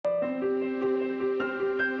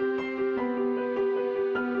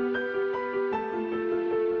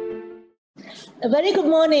A very good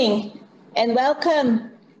morning and welcome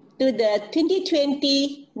to the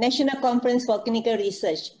 2020 National Conference for Clinical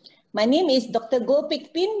Research. My name is Dr. Goh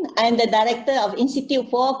Pik Pin. I am the Director of Institute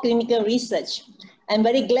for Clinical Research. I'm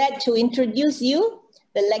very glad to introduce you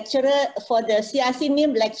the lecturer for the CRC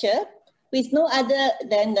NIM lecture, who is no other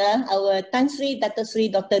than our Tan Sri Dato Sri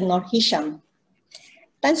Dr. Noor Hisham.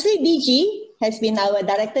 Tan Sri DG has been our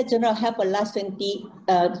Director General of Health for the last from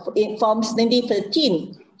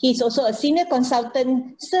 2013. He is also a senior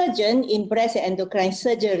consultant surgeon in breast and endocrine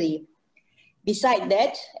surgery. Besides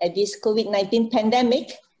that, at this COVID-19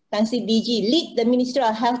 pandemic, Tan Sri DG lead the Ministry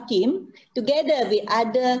of Health team together with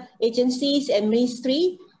other agencies and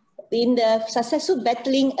ministry in the successful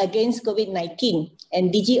battling against COVID-19.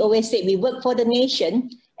 And DG always said we work for the nation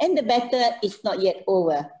and the battle is not yet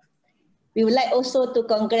over. We would like also to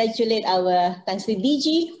congratulate our Tan Sri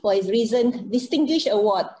DG for his recent distinguished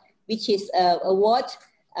award, which is an award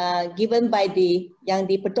given by the Yang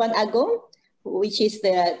di-Pertuan Agong, which is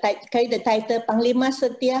carry the title Panglima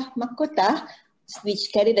Setia Mahkota,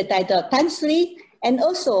 which carry the title of Tan Sri, and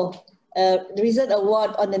also the recent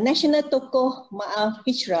award on the National Tokoh Ma'al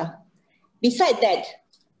Hijrah. Besides that,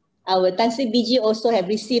 our Tan Sri DG also have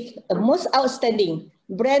received a Most Outstanding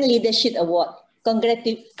Brand Leadership Award.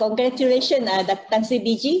 Congratulations, Tan Sri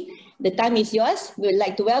DG. The time is yours. We would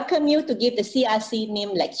like to welcome you to give the CRC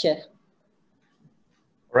NIM lecture.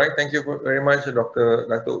 All right, thank you very much, Dr.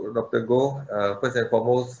 Goh. First and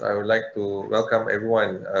foremost, I would like to welcome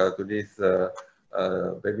everyone to this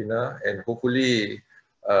webinar, and hopefully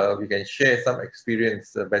we can share some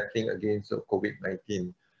experience battling against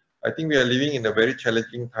COVID-19. I think we are living in a very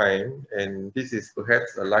challenging time, and this is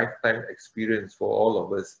perhaps a lifetime experience for all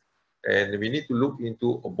of us. And we need to look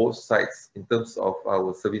into both sides in terms of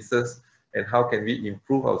our services and how can we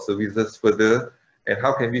improve our services further, and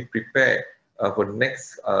how can we prepare for the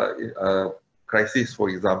next crisis, for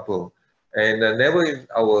example. And never in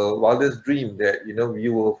our wildest dream that we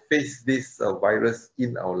will face this virus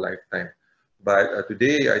in our lifetime. But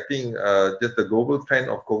today, I think just the global trend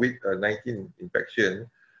of COVID-19 infection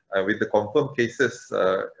with the confirmed cases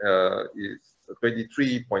is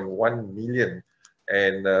 23.1 million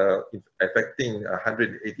and affecting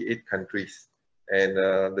 188 countries. And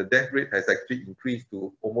the death rate has actually increased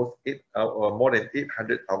to almost more than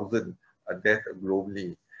 800,000 deaths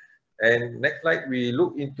globally. And next slide, we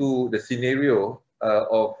look into the scenario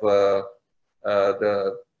of the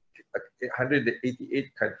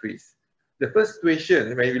 188 countries. The first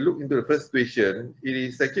situation, when we look into the first situation, it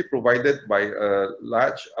is actually provided by a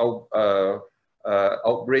large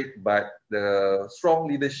outbreak, but the strong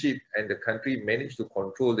leadership and the country managed to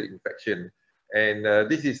control the infection. And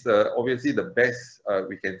this is obviously the best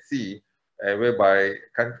we can see, whereby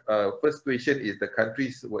first situation is the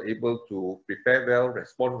countries were able to prepare well,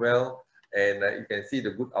 respond well, and you can see the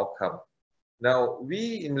good outcome. Now,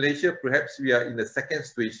 we in Malaysia, perhaps we are in the second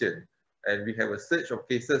situation, and we have a surge of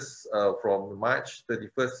cases from March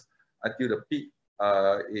 31st until the peak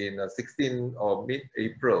in 16 or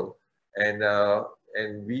mid-April. And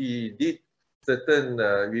we did certain,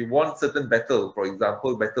 we won certain battle, for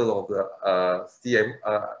example, battle of the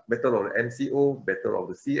battle of the MCO, battle of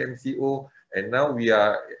the CMCO, and now we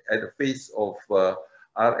are at the phase of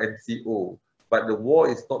RMCO. But the war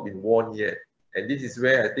is not been won yet. And this is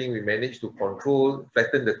where I think we managed to control,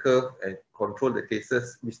 flatten the curve and control the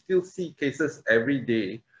cases. We still see cases every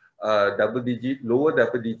day, double digit, lower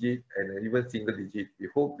double digit, and even single digit. We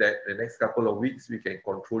hope that the next couple of weeks we can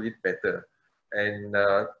control it better. And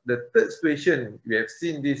the third situation, we have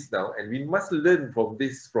seen this now, and we must learn from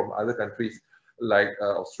this from other countries like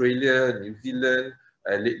Australia, New Zealand,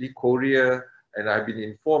 lately Korea. And I've been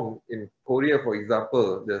informed in Korea, for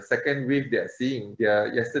example, the second wave they are seeing,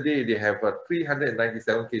 yesterday they have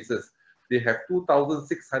 397 cases. They have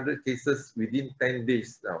 2,600 cases within 10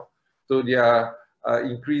 days now. So they are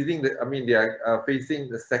increasing, they are facing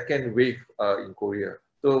the second wave in Korea.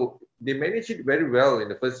 So they managed it very well in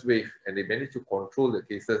the first wave, and they managed to control the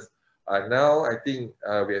cases. Now I think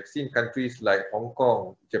we have seen countries like Hong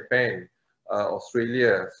Kong, Japan,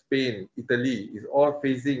 Australia, Spain, Italy is all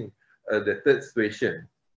facing the third situation.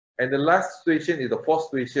 And the last situation is the fourth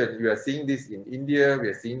situation. We are seeing this in India, we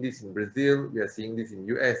are seeing this in Brazil, we are seeing this in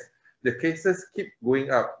US. The cases keep going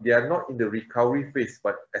up. They are not in the recovery phase,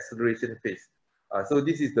 but acceleration phase. So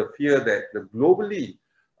this is the fear that globally,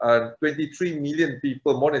 23 million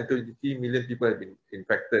people, more than 23 million people have been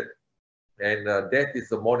infected. And death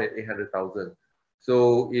is more than 800,000.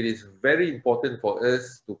 So it is very important for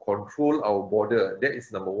us to control our border. That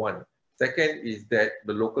is number one. Second is that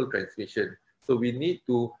the local transmission. So we need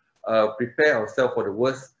to prepare ourselves for the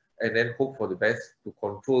worst and then hope for the best to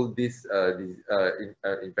control this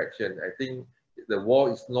infection. I think the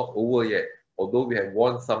war is not over yet, although we have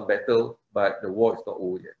won some battle, but the war is not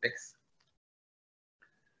over yet. Next.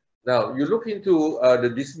 Now, you look into the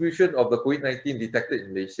distribution of the COVID-19 detected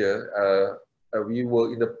in Malaysia. We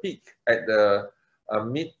were in the peak at the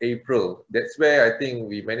mid-April. That's where I think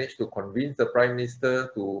we managed to convince the Prime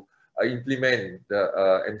Minister to implement the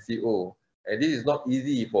MCO. And this is not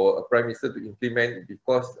easy for a Prime Minister to implement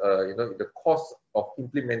because you know, the cost of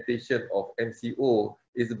implementation of MCO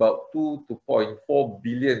is about 2 to 2.4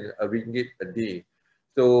 billion ringgit a day.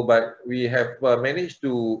 So, but we have managed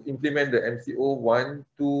to implement the MCO 1,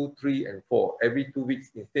 2, 3, and 4 every 2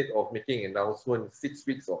 weeks instead of making an announcement 6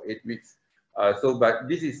 weeks or 8 weeks. But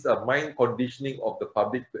this is a mind conditioning of the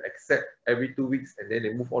public to accept every 2 weeks and then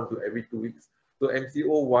they move on to every 2 weeks. So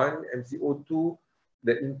MCO 1, MCO 2,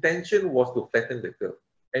 the intention was to flatten the curve.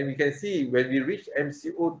 And we can see when we reach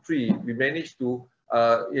MCO 3, we managed to,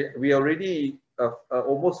 we already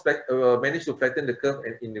almost managed to flatten the curve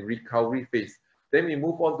and in the recovery phase. Then we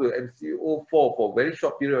move on to MCO 4 for a very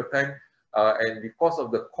short period of time. And because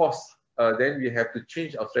of the cost, then we have to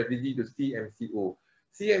change our strategy to CMCO.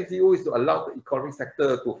 CMCO is to allow the economic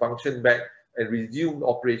sector to function back and resume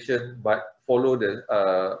operation, but follow the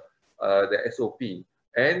SOP.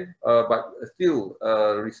 And but still,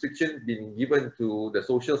 restrictions being given to the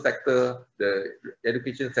social sector, the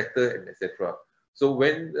education sector, and etc. So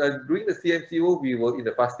when during the CMCO, we were in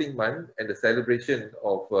the fasting month and the celebration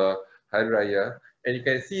of Hari Raya, and you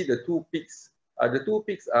can see the two peaks. The two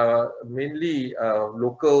peaks are mainly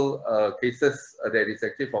local cases that is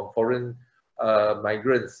actually from foreign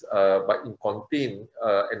migrants, but in contained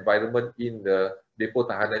environment in the Depo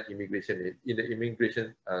Tahanan immigration, in the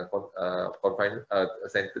immigration confined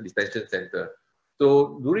center, detention center.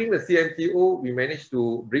 So during the CMCO, we managed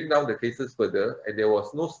to bring down the cases further, and there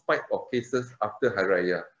was no spike of cases after Hari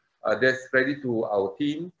Raya. That's credit to our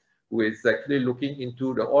team, who is actually looking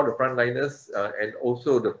into all the frontliners and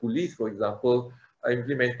also the police, for example,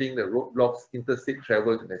 implementing the roadblocks, interstate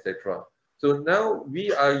travel, etc. So now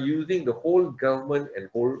we are using the whole government and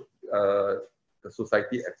whole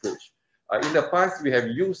society approach. In the past, we have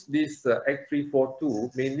used this Act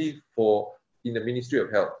 342 mainly for in the Ministry of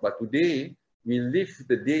Health, but today we live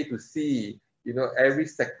the day to see, you know, every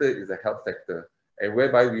sector is a health sector, and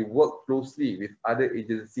whereby we work closely with other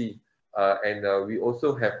agencies. We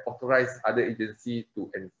also have authorized other agencies to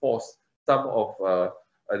enforce some of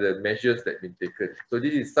the measures that have been taken. So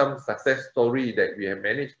this is some success story that we have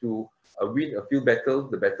managed to win a few battles,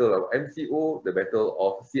 the battle of MCO, the battle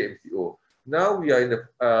of CMCO. Now we are in the,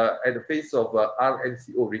 at the phase of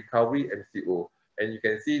RMCO, recovery MCO. And you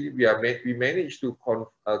can see we managed to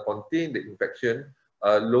contain the infection,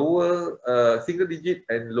 lower single digit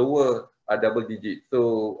and lower double digit.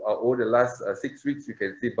 So over the last 6 weeks, you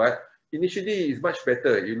can see, but initially it's much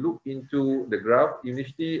better. You look into the graph,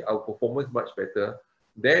 initially our performance much better.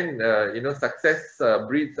 Then, you know, success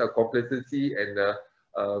breeds complacency, and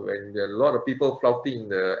when a lot of people flouting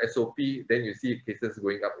the SOP, then you see cases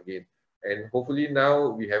going up again. And hopefully now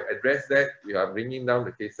we have addressed that. We are bringing down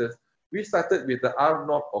the cases. We started with the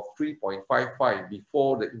R0 of 3.55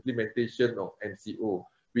 before the implementation of MCO,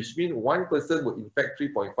 which means one person will infect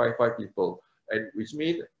 3.55 people, and which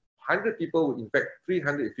means 100 people will infect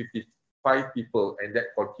 355 people, and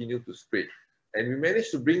that continued to spread. And we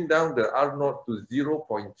managed to bring down the R0 to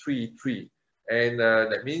 0.33, and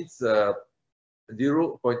that means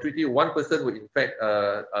 0.33, one person will infect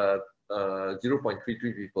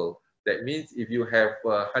 0.33 people. That means if you have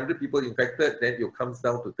 100 people infected, then it comes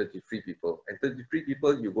down to 33 people. And 33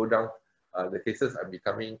 people, you go down, the cases are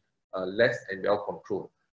becoming less and well controlled.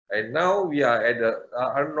 And now we are at the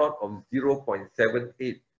R0 of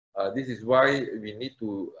 0.78. This is why we need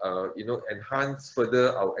to, you know, enhance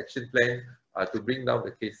further our action plan to bring down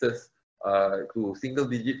the cases to single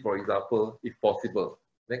digit, for example, if possible.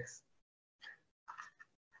 Next.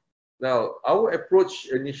 Now, our approach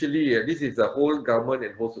initially, this is a whole government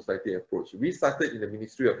and whole society approach. We started in the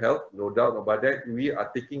Ministry of Health, no doubt about that. We are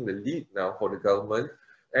taking the lead now for the government.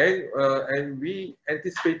 And we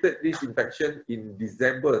anticipated this infection in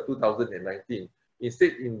December 2019.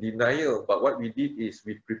 Instead, in denial, but what we did is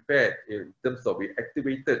we prepared in terms of, we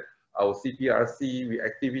activated our CPRC, we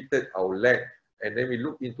activated our lab, and then we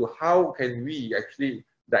looked into how can we actually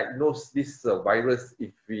diagnose this virus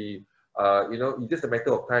if we, you know, it's just a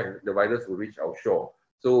matter of time, the virus will reach our shore.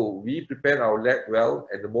 So we prepared our lab well,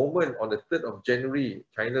 and the moment on the 3rd of January,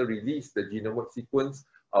 China released the genomic sequence,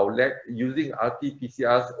 our lab using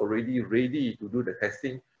RT-PCRs already ready to do the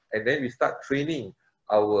testing, and then we start training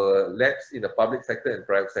our labs in the public sector and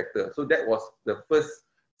private sector. So that was the first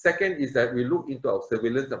Second is that we look into our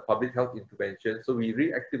surveillance and public health intervention. So we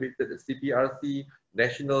reactivated the CPRC,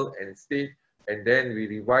 national and state, and then we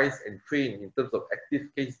revise and train in terms of active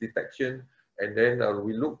case detection. And then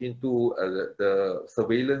we look into the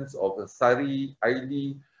surveillance of the SARI,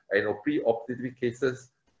 ID, and pre-operative cases.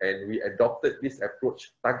 And we adopted this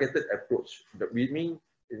approach, targeted approach. That we mean,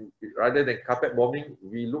 rather than carpet bombing,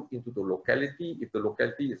 we look into the locality, if the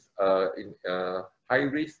locality is in high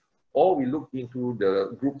risk, or we look into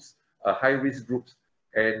the groups, high-risk groups,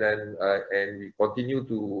 and then and we continue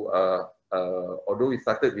to, although we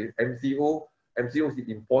started with MCO, MCO is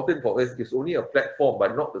important for us. It's only a platform,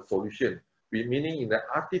 but not the solution. Meaning in the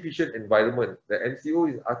artificial environment, the MCO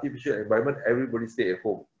is artificial environment, everybody stay at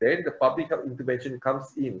home. Then the public health intervention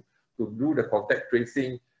comes in to do the contact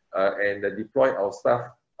tracing and deploy our staff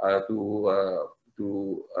to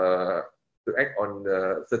act on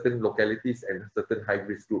certain localities and certain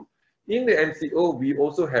high-risk groups. In the MCO, we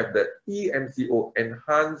also have the EMCO,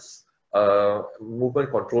 Enhanced Movement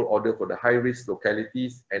Control Order for the high-risk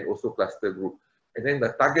localities and also cluster group. And then the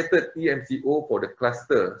targeted EMCO for the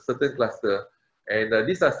cluster, certain cluster. And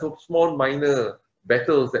these are so small, minor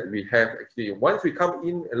battles that we have actually. Once we come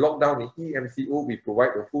in and lock down in EMCO, we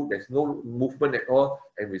provide the food, there's no movement at all,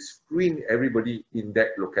 and we screen everybody in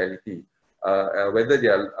that locality, whether they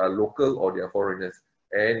are local or they are foreigners,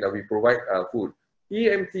 and we provide food.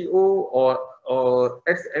 EMCO or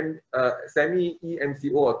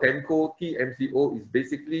semi-EMCO or TEMCO, TMCO is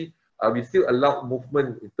basically, we still allow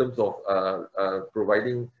movement in terms of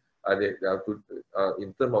providing,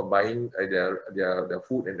 in terms of buying their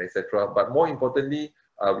food and etc. But more importantly,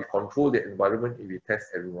 we control the environment if we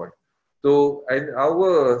test everyone. So, and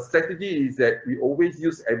our strategy is that we always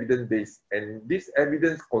use evidence-based, and this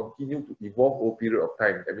evidence continue to evolve over a period of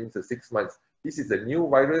time. That means 6 months. This is a new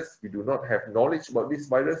virus. We do not have knowledge about this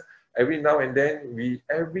virus. Every now and then,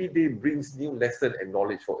 every day brings new lesson and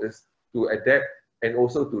knowledge for us to adapt and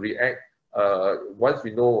also to react once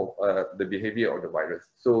we know the behavior of the virus.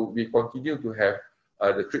 So we continue to have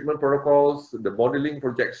the treatment protocols, the modeling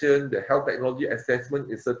projection, the health technology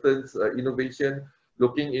assessment in certain innovation,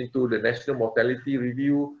 looking into the national mortality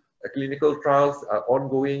review, clinical trials are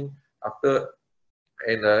ongoing after.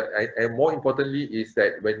 And more importantly is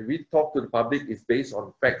that when we talk to the public, it's based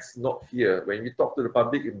on facts, not fear. When we talk to the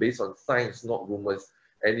public, it's based on science, not rumors.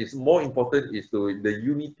 And it's more important is the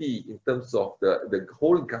unity in terms of the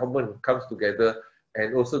whole government comes together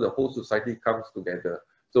and also the whole society comes together.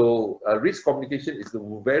 So risk communication is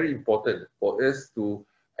very important for us to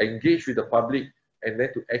engage with the public and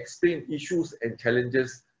then to explain issues and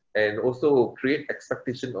challenges and also create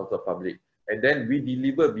expectation of the public. And then we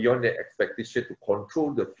deliver beyond that expectation to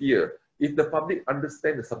control the fear. If the public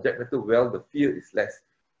understands the subject matter well, the fear is less.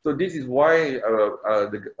 So this is why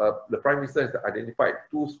the Prime Minister has identified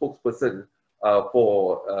 2 spokespersons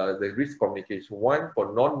for the risk communication. One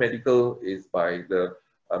for non-medical is by the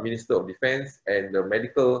Minister of Defense, and the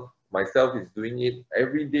medical, myself, is doing it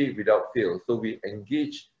every day without fail. So we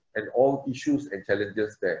engage in all issues and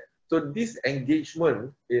challenges there. So this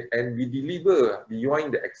engagement, and we deliver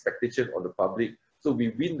beyond the expectation of the public, so we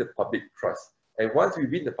win the public trust. And once we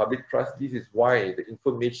win the public trust, this is why the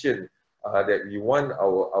information that we want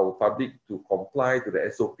our public to comply to the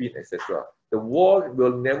SOP, etc. The war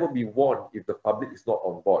will never be won if the public is not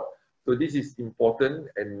on board. So this is important,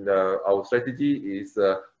 and our strategy is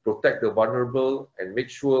protect the vulnerable and make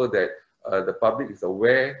sure that the public is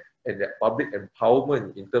aware and that public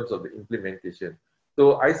empowerment in terms of the implementation.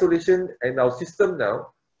 So isolation and our system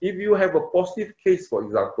now, if you have a positive case, for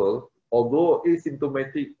example, although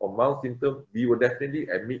asymptomatic or mild symptom, we will definitely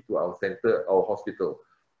admit to our center, our hospital.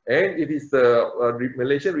 And if it's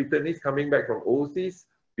Malaysian returnees coming back from overseas,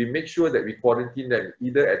 we make sure that we quarantine them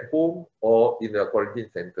either at home or in a quarantine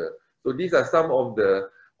center. So these are some of the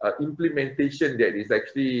implementation that is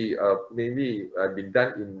actually mainly been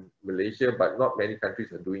done in Malaysia, but not many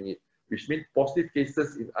countries are doing it, which means positive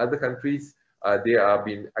cases in other countries, they are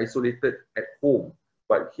being isolated at home.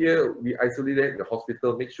 But here we isolate them in the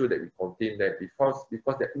hospital, make sure that we contain them because the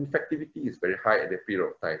infectivity is very high at that period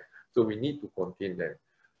of time. So we need to contain them.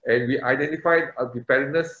 And we identified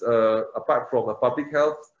preparedness apart from public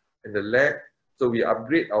health and the lab. So we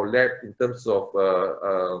upgrade our lab in terms of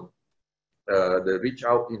the reach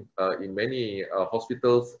out in many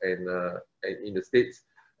hospitals and in the States,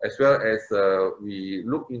 as well as we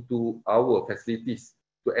look into our facilities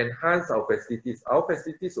to enhance our facilities. Our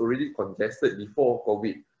facilities already congested before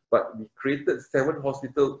COVID, but we created 7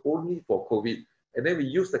 hospitals only for COVID. And then we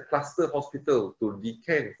use the cluster hospital to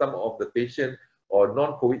decant some of the patient or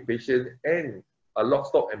non-COVID patient and lock,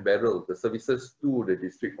 stock and barrel the services to the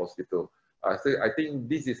district hospital. So I think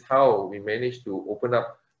this is how we managed to open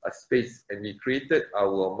up a space, and we created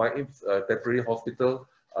our MyIMS temporary hospital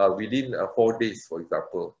within 4 days, for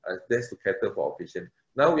example. That's to cater for our patient.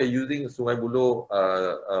 Now we are using Sungai Buloh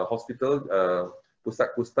Hospital,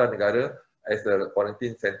 Pusat Kusta Negara, as a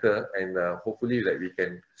quarantine center, and hopefully that we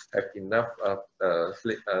can have enough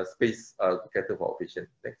space to cater for our patient.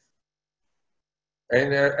 Next.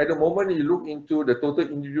 And at the moment, you look into the total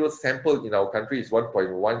individual sample in our country is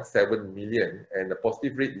 1.17 million, and the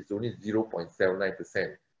positive rate is only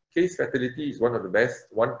 0.79%. Case fatality is one of the best,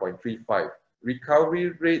 1.35.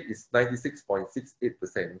 Recovery rate is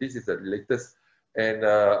 96.68%. This is the latest. And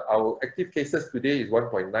our active cases today is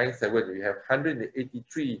 1.97. We have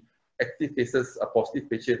 183 active cases, a positive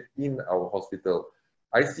patient in our hospital.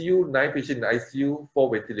 ICU, 9 patients in ICU, 4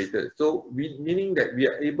 ventilators. So meaning that we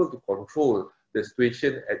are able to control the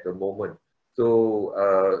situation at the moment. So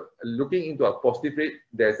looking into our positive rate,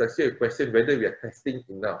 there's actually a question whether we are testing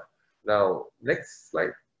enough. Now, next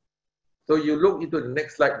slide. So you look into the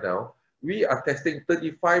next slide now, we are testing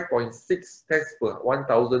 35.6 tests per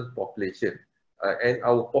 1,000 population, and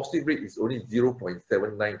our positive rate is only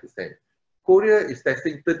 0.79%. Korea is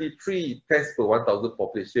testing 33 tests per 1,000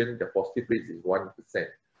 population, the positive rate is 1%.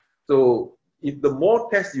 So if the more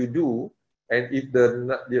tests you do, and if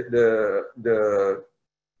the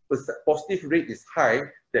positive rate is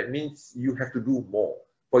high, that means you have to do more.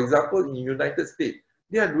 For example, in the United States,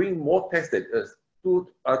 they are doing more tests than us,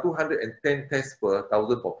 210 tests per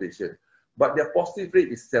 1,000 population, but their positive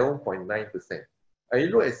rate is 7.9%. And you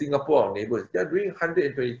look at Singapore, our neighbors, they are doing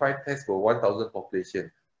 125 tests per 1,000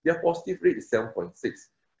 population. Their positive rate is 7.6.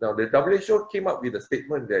 Now, the WHO came up with a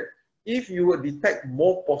statement that if you will detect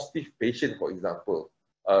more positive patients, for example,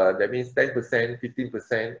 that means 10%,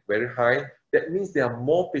 15%, very high, that means there are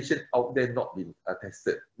more patients out there not being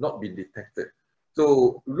tested, not being detected.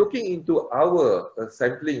 So looking into our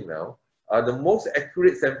sampling now, the most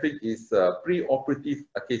accurate sampling is pre-operative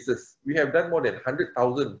cases. We have done more than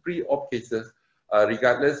 100,000 pre-op cases,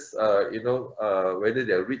 regardless, whether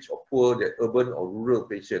they're rich or poor, they're urban or rural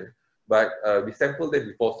patient. But we sample them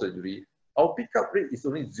before surgery. Our pickup rate is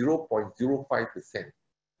only 0.05%.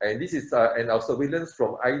 And this is, and our surveillance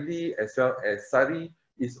from Aili as well as Sari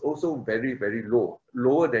is also very, very low,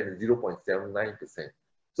 lower than 0.79%.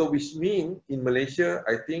 So which means in Malaysia,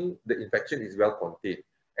 I think the infection is well contained.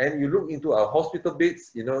 And you look into our hospital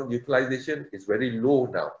beds, utilization is very low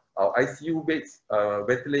now. Our ICU beds,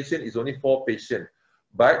 ventilation is only 4 patients,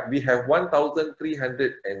 but we have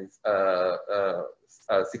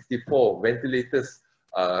 1,364 ventilators,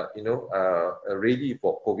 ready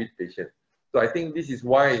for COVID patients. So I think this is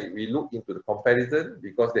why we look into the comparison,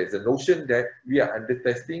 because there's a notion that we are under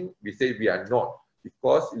testing. We say we are not,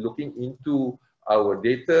 because looking into our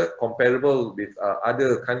data comparable with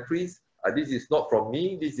other countries, this is not from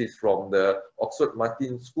me, this is from the Oxford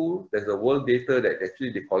Martin School. There's a world data that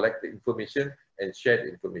actually they collect the information and share the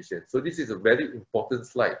information. So this is a very important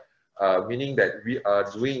slide, meaning that we are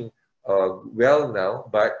doing well now,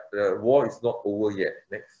 but the war is not over yet.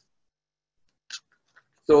 Next.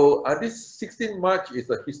 So this 16th March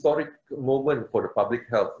is a historic moment for the public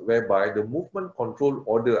health, whereby the movement control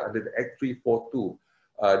order under the Act 342,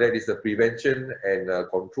 that is the Prevention and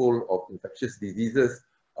Control of Infectious Diseases,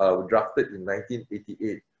 drafted in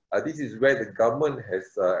 1988. This is where the government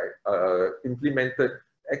has implemented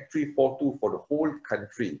Act 342 for the whole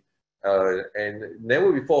country. And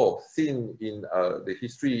never before seen in the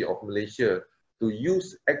history of Malaysia to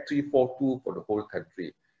use Act 342 for the whole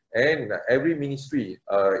country. And every ministry,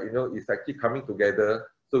 is actually coming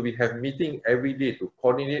together. So we have meeting every day to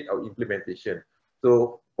coordinate our implementation.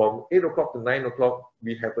 So from 8 o'clock to 9 o'clock,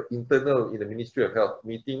 we have an internal in the Ministry of Health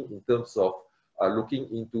meeting in terms of looking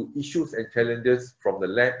into issues and challenges from the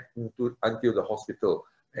lab until the hospital.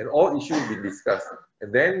 And all issues will be discussed.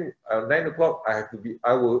 And then 9 o'clock, I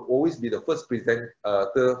will always be the first presenter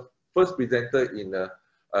in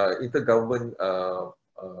intergovernment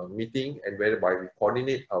meeting, and whereby we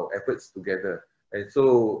coordinate our efforts together. And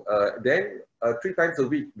so then 3 times a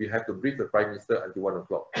week, we have to brief the Prime Minister until 1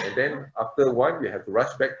 o'clock. And then after 1, we have to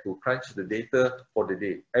rush back to crunch the data for the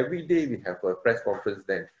day. Every day we have a press conference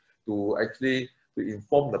then to actually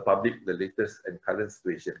inform the public the latest and current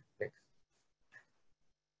situation. Next.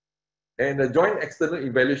 And the joint external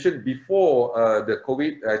evaluation before the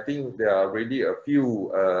COVID, I think there are already a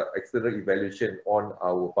few external evaluation on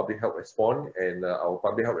our public health response, and our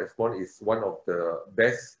public health response is one of the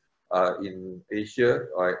best in Asia.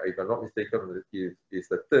 If I'm not mistaken, is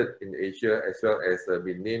the 3rd in Asia, as well as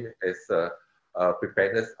been named as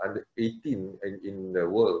preparedness under 18 in the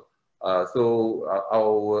world.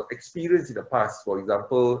 Our experience in the past, for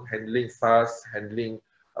example, handling SARS, handling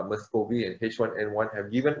MERS-CoV and H1N1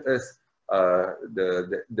 have given us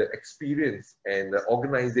the experience and the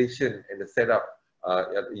organization and the setup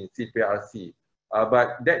in CPRC.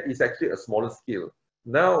 But that is actually a smaller scale.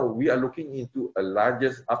 Now we are looking into a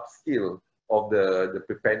larger upscale of the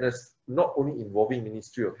preparedness, not only involving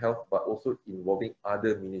Ministry of Health, but also involving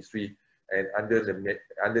other ministry and under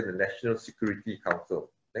the National Security Council.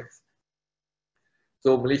 Next.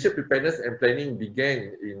 So Malaysia Preparedness and Planning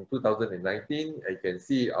began in 2019. You can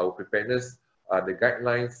see our preparedness, the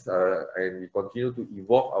guidelines, and we continue to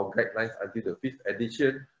evolve our guidelines until the 5th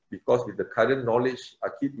edition, because with the current knowledge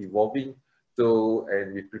keep evolving. So,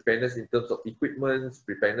 and with preparedness in terms of equipment,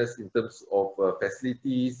 preparedness in terms of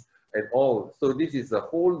facilities and all. So this is a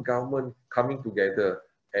whole government coming together,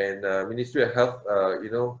 and Ministry of Health,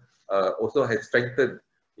 also has strengthened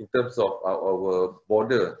in terms of our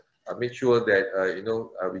border. Make sure that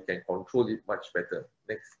we can control it much better.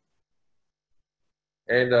 Next.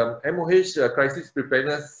 And MOH Crisis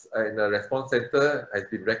Preparedness and Response Center has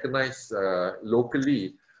been recognized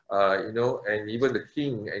locally, and even the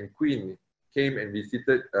King and Queen came and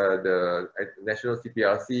visited the National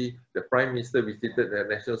CPRC. The Prime Minister visited the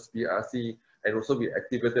National CPRC, and also we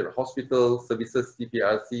activated hospital services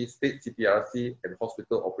CPRC, state CPRC, and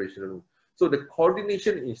hospital operational room. So the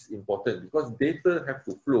coordination is important because data have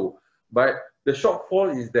to flow. But the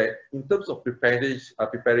shortfall is that in terms of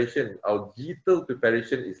preparation, our digital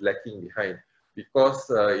preparation is lacking behind, because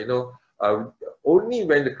only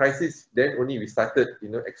when the crisis, then only we started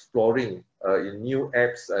exploring in new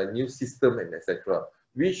apps, new system, and etc.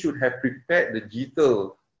 We should have prepared the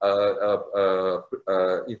digital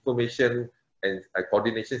information and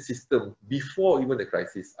coordination system before even the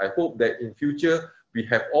crisis. I hope that in future we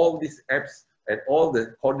have all these apps and all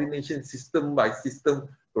the coordination system by system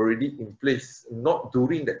already in place, not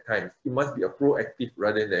during that time. It must be a proactive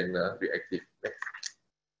rather than reactive. Next.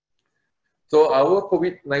 So our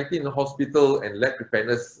COVID-19 hospital and lab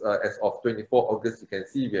preparedness as of 24 August, you can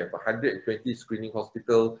see we have 120 screening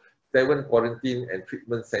hospital, 7 quarantine and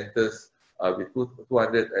treatment centers with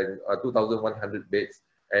 2,100 beds,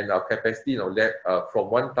 and our capacity in our lab from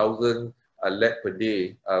 1,000 lab per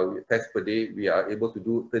day, tests per day, we are able to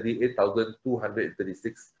do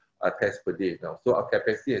 38,236 tests per day now. So our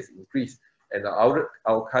capacity has increased, and our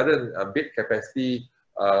current bed capacity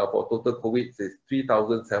for total COVID is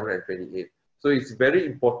 3,728. So it's very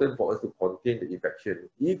important for us to contain the infection.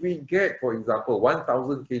 If we get, for example,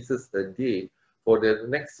 1,000 cases a day for the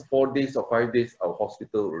next 4 days or 5 days, our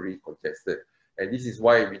hospital already congested. And this is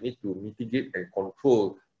why we need to mitigate and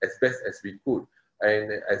control as best as we could.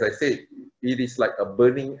 And as I said, it is like a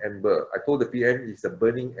burning ember. I told the PM it's a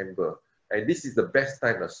burning ember. And this is the best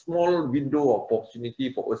time, a small window of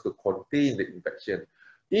opportunity for us to contain the infection.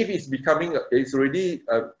 If it's already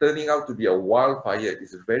turning out to be a wildfire,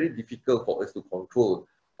 it's very difficult for us to control.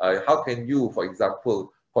 How can you, for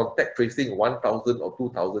example, contact tracing 1,000 or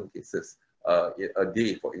 2,000 cases a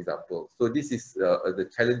day, for example? So this is the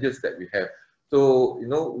challenges that we have. So,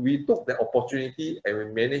 we took the opportunity and we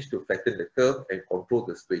managed to flatten the curve and control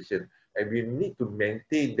the situation. And we need to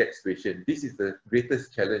maintain that situation. This is the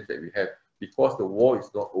greatest challenge that we have, because the war is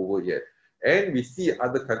not over yet. And we see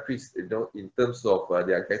other countries, in terms of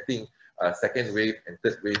they are getting second wave and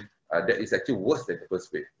third wave, that is actually worse than the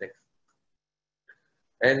first wave. Next.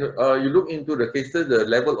 And you look into the cases, the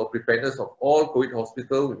level of preparedness of all COVID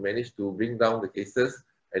hospitals, we managed to bring down the cases,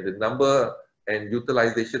 and the number and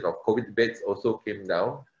utilization of COVID beds also came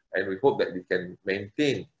down. And we hope that we can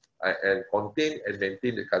maintain and contain and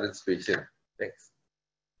maintain the current situation. Thanks.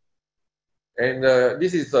 And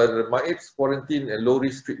this is the MAIPS Quarantine and Low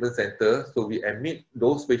Risk Treatment Center. So we admit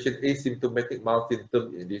those patients asymptomatic mild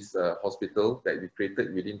symptom in this hospital that we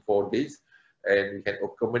created within 4 days. And we can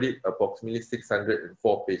accommodate approximately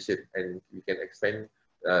 604 patients, and we can expand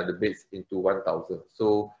the beds into 1,000.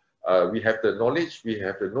 So we have the knowledge, we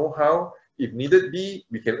have the know-how. If needed be,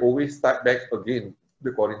 we can always start back again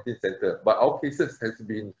the quarantine center. But our cases has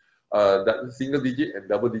been single digit and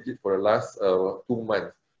double digit for the last 2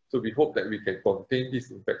 months. So we hope that we can contain this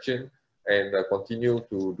infection and continue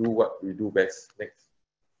to do what we do best. Next.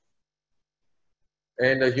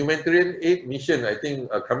 And the humanitarian aid mission, I think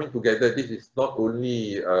coming together, this is not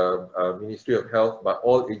only Ministry of Health, but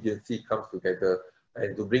all agencies comes together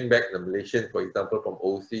and to bring back the Malaysians, for example, from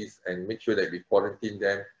overseas, and make sure that we quarantine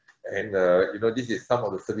them. And this is some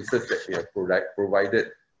of the services that we have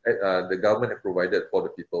provided, the government has provided for the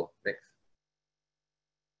people. Next.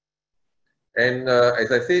 And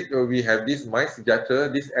as I said, we have this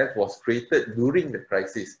MySejahtera. This app was created during the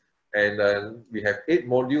crisis. And we have 8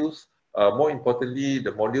 modules more importantly,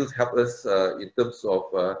 the modules help us in terms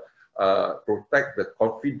of protect the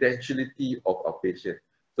confidentiality of our patient.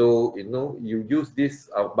 So, you use this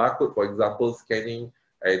barcode, for example, scanning,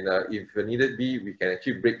 and if needed be, we can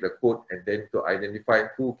actually break the code and then to identify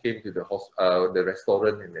who came to the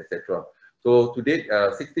restaurant and etc. So to date,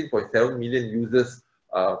 16.7 million users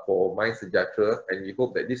for MySejahtera, and we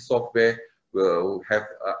hope that this software will have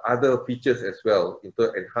other features as well,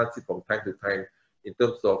 enhance it from time to time in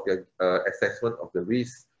terms of the assessment of the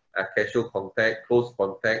risk, casual contact, close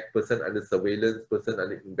contact, person under surveillance, person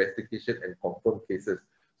under investigation, and confirmed cases.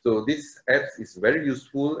 So this app is very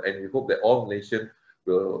useful, and we hope that all Malaysians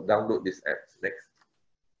will download this app. Next.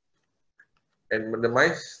 And the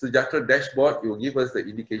MySejahtera dashboard will give us the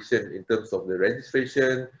indication in terms of the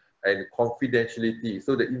registration and confidentiality.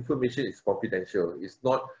 So the information is confidential. It's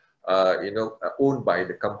not owned by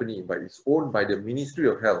the company, but it's owned by the Ministry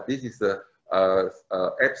of Health. This is the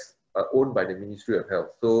apps owned by the Ministry of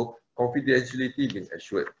Health. So confidentiality being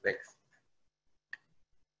assured. Next.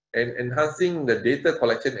 And enhancing the data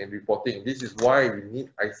collection and reporting. This is why we need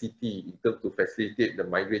ICT in terms to facilitate the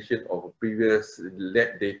migration of previous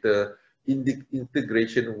lab data,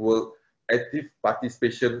 integration work, active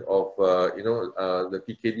participation of the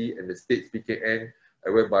PKD and the state's PKN,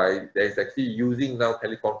 whereby there is actually using now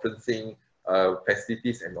teleconferencing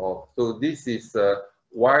facilities and all. So this is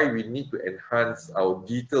why we need to enhance our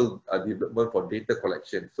digital development for data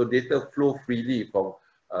collection. So data flow freely from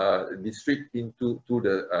district into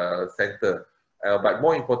the center, but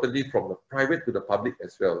more importantly from the private to the public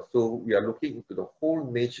as well. So we are looking into the whole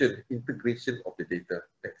nation integration of the data.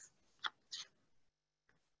 Next.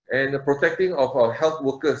 And the protecting of our health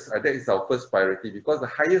workers, that is our first priority, because the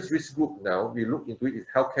highest risk group now we look into it is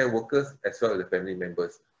healthcare workers as well as the family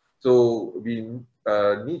members. So we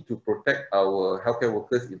need to protect our healthcare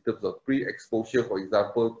workers in terms of pre-exposure, for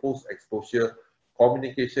example, post-exposure,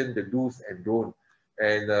 communication, the do's and don'ts.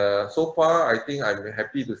 And so far, I think I'm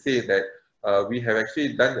happy to say that we have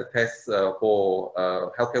actually done the tests for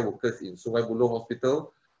healthcare workers in Sungai Buloh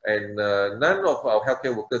Hospital, and none of our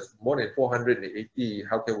healthcare workers, more than 480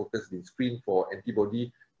 healthcare workers, been screened for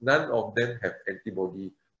antibody. None of them have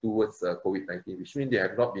antibody towards COVID-19, which means they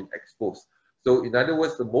have not been exposed. So in other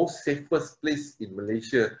words, the most safest place in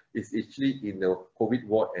Malaysia is actually in the COVID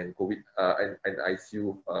ward and and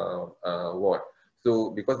ICU ward.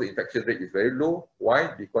 So because the infection rate is very low,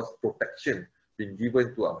 why? Because protection been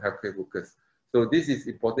given to our healthcare workers. So this is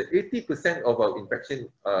important. 80% of our infection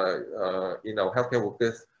in our healthcare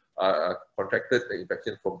workers contracted the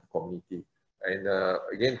infection from the community, and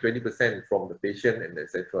again 20% from the patient and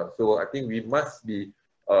etc. So I think we must be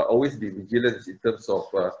always be vigilant in terms of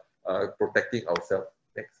protecting ourselves.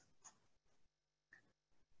 Next.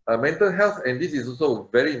 Mental health, and this is also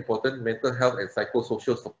very important, mental health and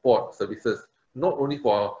psychosocial support services, not only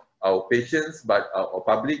for our patients, but our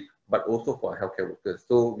public, but also for healthcare workers.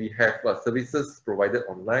 So we have services provided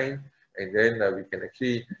online, and then we can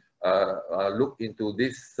actually look into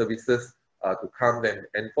these services to calm them.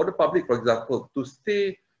 And for the public, for example, to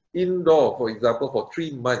stay indoor, for example, for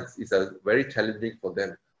 3 months is very challenging for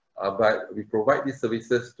them. But we provide these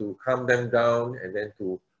services to calm them down and then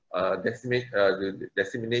to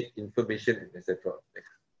disseminate information, etc.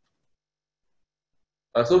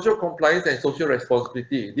 Social compliance and social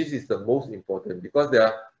responsibility. This is the most important because there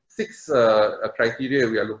are 6 criteria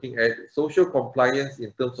we are looking at. Social compliance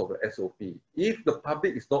in terms of the SOP. If the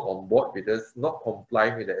public is not on board with us, not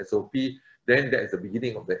complying with the SOP, then that is the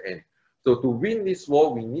beginning of the end. So to win this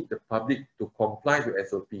war, we need the public to comply with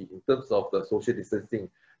SOP in terms of the social distancing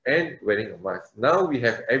and wearing a mask. Now we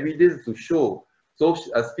have evidence to show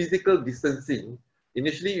physical distancing.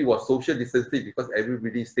 Initially it was social distancing because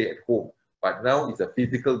everybody stay at home, but now it's a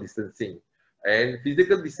physical distancing. And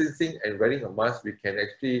physical distancing and wearing a mask, we can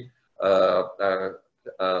actually cut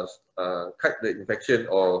the infection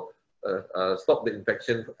or stop the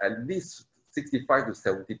infection at least 65 to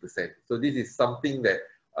 70%. So this is something that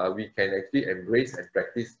we can actually embrace and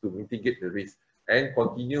practice to mitigate the risk, and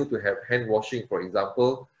continue to have hand washing, for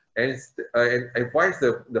example, and advise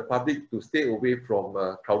the public to stay away from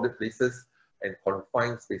crowded places and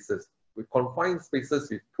confined spaces. With confined spaces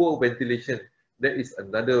with poor ventilation, there is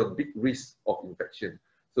another big risk of infection.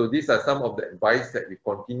 So these are some of the advice that we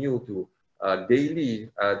continue to daily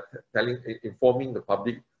informing the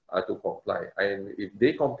public to comply. And if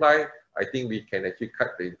they comply, I think we can actually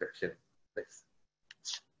cut the infection. Next.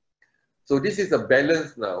 So this is a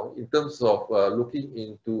balance now in terms of looking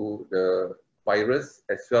into the virus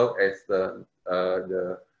as well as the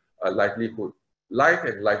livelihood, life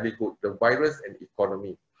and livelihood, the virus and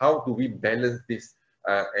economy. How do we balance this?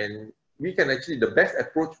 And we can actually, the best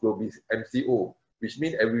approach will be MCO, which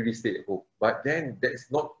means everybody stay at home. But then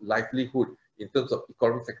that's not livelihood in terms of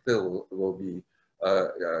economic sector will be,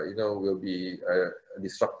 will be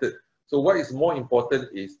disrupted. So what is more important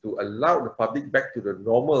is to allow the public back to the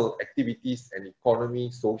normal activities and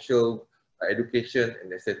economy, social, education,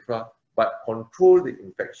 and etc. But control the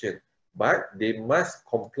infection. But they must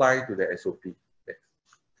comply to the SOP.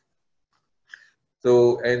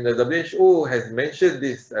 So, and the WHO has mentioned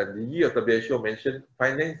this, and the year of WHO mentioned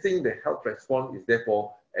financing the health response is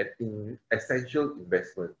therefore an essential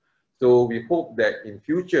investment. So we hope that in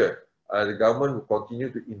future, the government will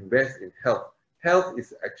continue to invest in health. Health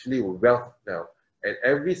is actually wealth now, and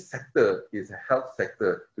every sector is a health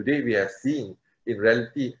sector. Today we have seen, in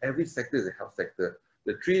reality, every sector is a health sector.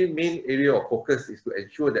 The three main areas of focus is to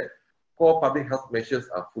ensure that core public health measures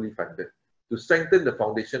are fully funded, to strengthen the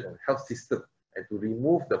foundation of health system, and to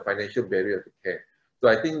remove the financial barrier to care. So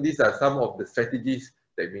I think these are some of the strategies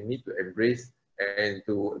that we need to embrace and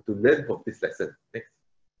to learn from this lesson. Next.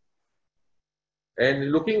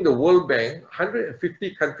 And looking at the World Bank,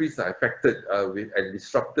 150 countries are affected and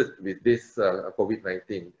disrupted with this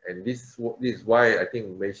COVID-19. And this is why I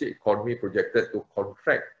think Malaysia economy projected to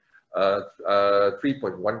contract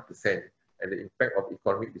 3.1% and the impact of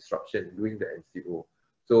economic disruption during the MCO.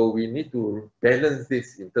 So we need to balance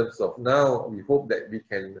this in terms of now we hope that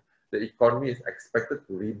the economy is expected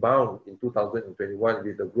to rebound in 2021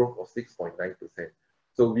 with a growth of 6.9%.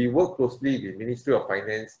 So we work closely with Ministry of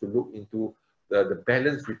Finance to look into the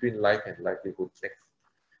balance between life and livelihood. Next.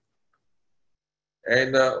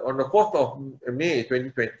 And on the 4th of May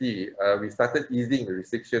 2020, we started easing the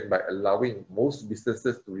restriction by allowing most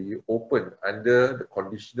businesses to reopen under the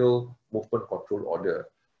conditional movement control order.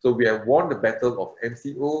 So we have won the battle of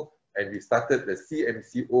MCO and we started the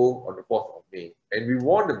CMCO on the 4th of May. And we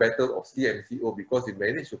won the battle of CMCO because we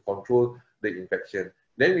managed to control the infection.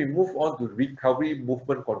 Then we move on to Recovery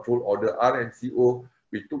Movement Control Order, RMCO,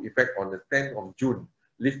 which took effect on the 10th of June,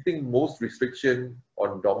 lifting most restriction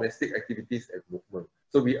on domestic activities and movement.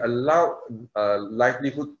 So we allow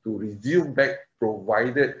livelihood to resume back,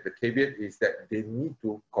 provided the caveat is that they need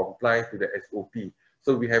to comply to the SOP.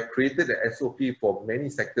 So we have created the SOP for many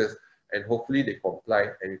sectors and hopefully they comply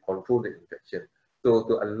and we control the infection. So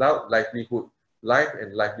to allow livelihood, life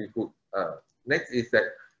and livelihood. Next is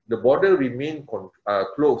that the border remain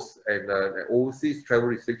closed and overseas travel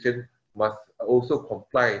restriction must also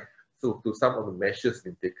comply to some of the measures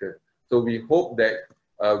being taken. So we hope that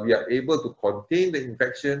we are able to contain the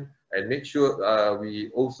infection and make sure we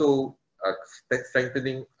also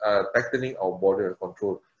tightening our border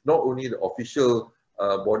control, not only the official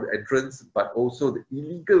border entrance, but also the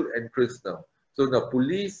illegal entrance now. So the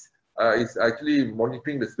police is actually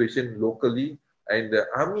monitoring the situation locally, and the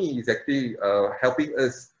army is actually helping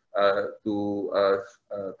us to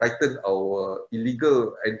tighten our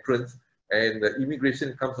illegal entrance, and the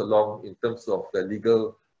immigration comes along in terms of the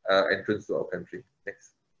legal entrance to our country.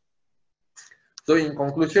 Next. So in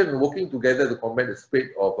conclusion, working together to combat the spread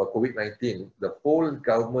of COVID-19, the whole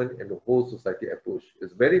government and the whole society approach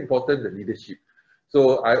is very important, the leadership.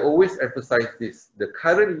 So I always emphasize this, the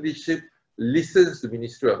current leadership listens to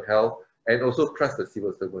Ministry of Health and also trust the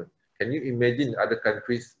civil servant. Can you imagine other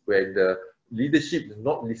countries where the leadership is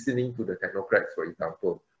not listening to the technocrats, for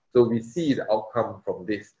example? So we see the outcome from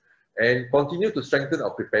this and continue to strengthen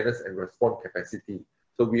our preparedness and response capacity.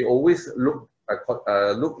 So we always look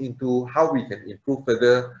into how we can improve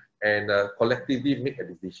further and collectively make a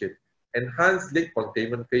decision. Enhance late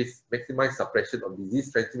containment phase, maximize suppression of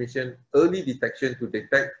disease transmission, early detection to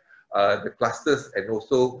detect the clusters and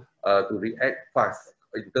also to react fast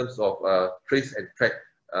in terms of trace and track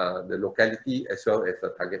the locality as well as the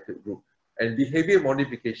targeted group. And behavior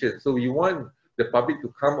modification. So we want the public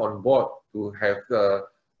to come on board to have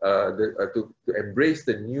to embrace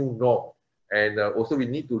the new norm. And also we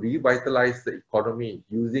need to revitalize the economy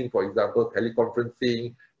using, for example,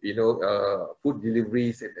 teleconferencing, food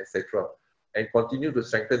deliveries, and etc. And continue to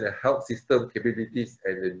strengthen the health system capabilities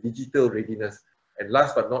and the digital readiness. And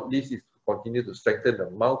last but not least is to continue to strengthen the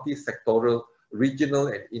multi-sectoral, regional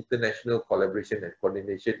and international collaboration and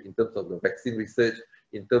coordination in terms of the vaccine research,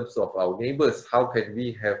 in terms of our neighbors. How can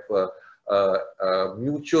we have a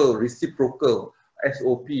mutual reciprocal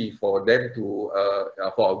SOP for them to,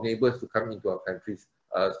 for our neighbors to come into our countries.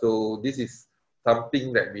 So this is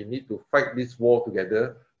something that we need to fight this war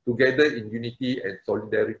together in unity and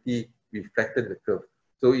solidarity, we flatten the curve.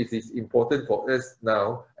 So it is important for us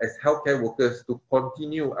now as healthcare workers to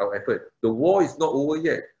continue our effort. The war is not over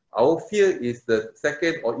yet. Our fear is the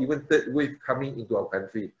second or even third wave coming into our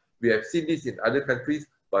country. We have seen this in other countries,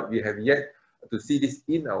 but we have yet to see this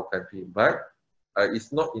in our country, but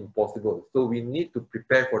it's not impossible. So we need to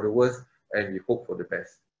prepare for the worst and we hope for the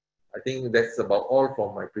best. I think that's about all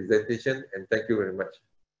from my presentation, and thank you very much.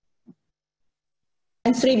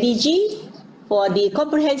 Thanks, DG, for the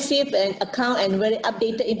comprehensive account and very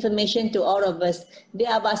updated information to all of us. There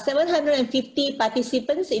are about 750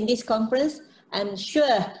 participants in this conference. I'm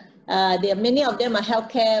sure many of them are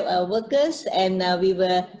healthcare workers, and we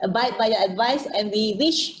will abide by your advice, and we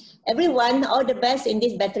wish everyone all the best in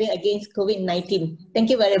this battling against COVID-19. Thank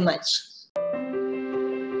you very much.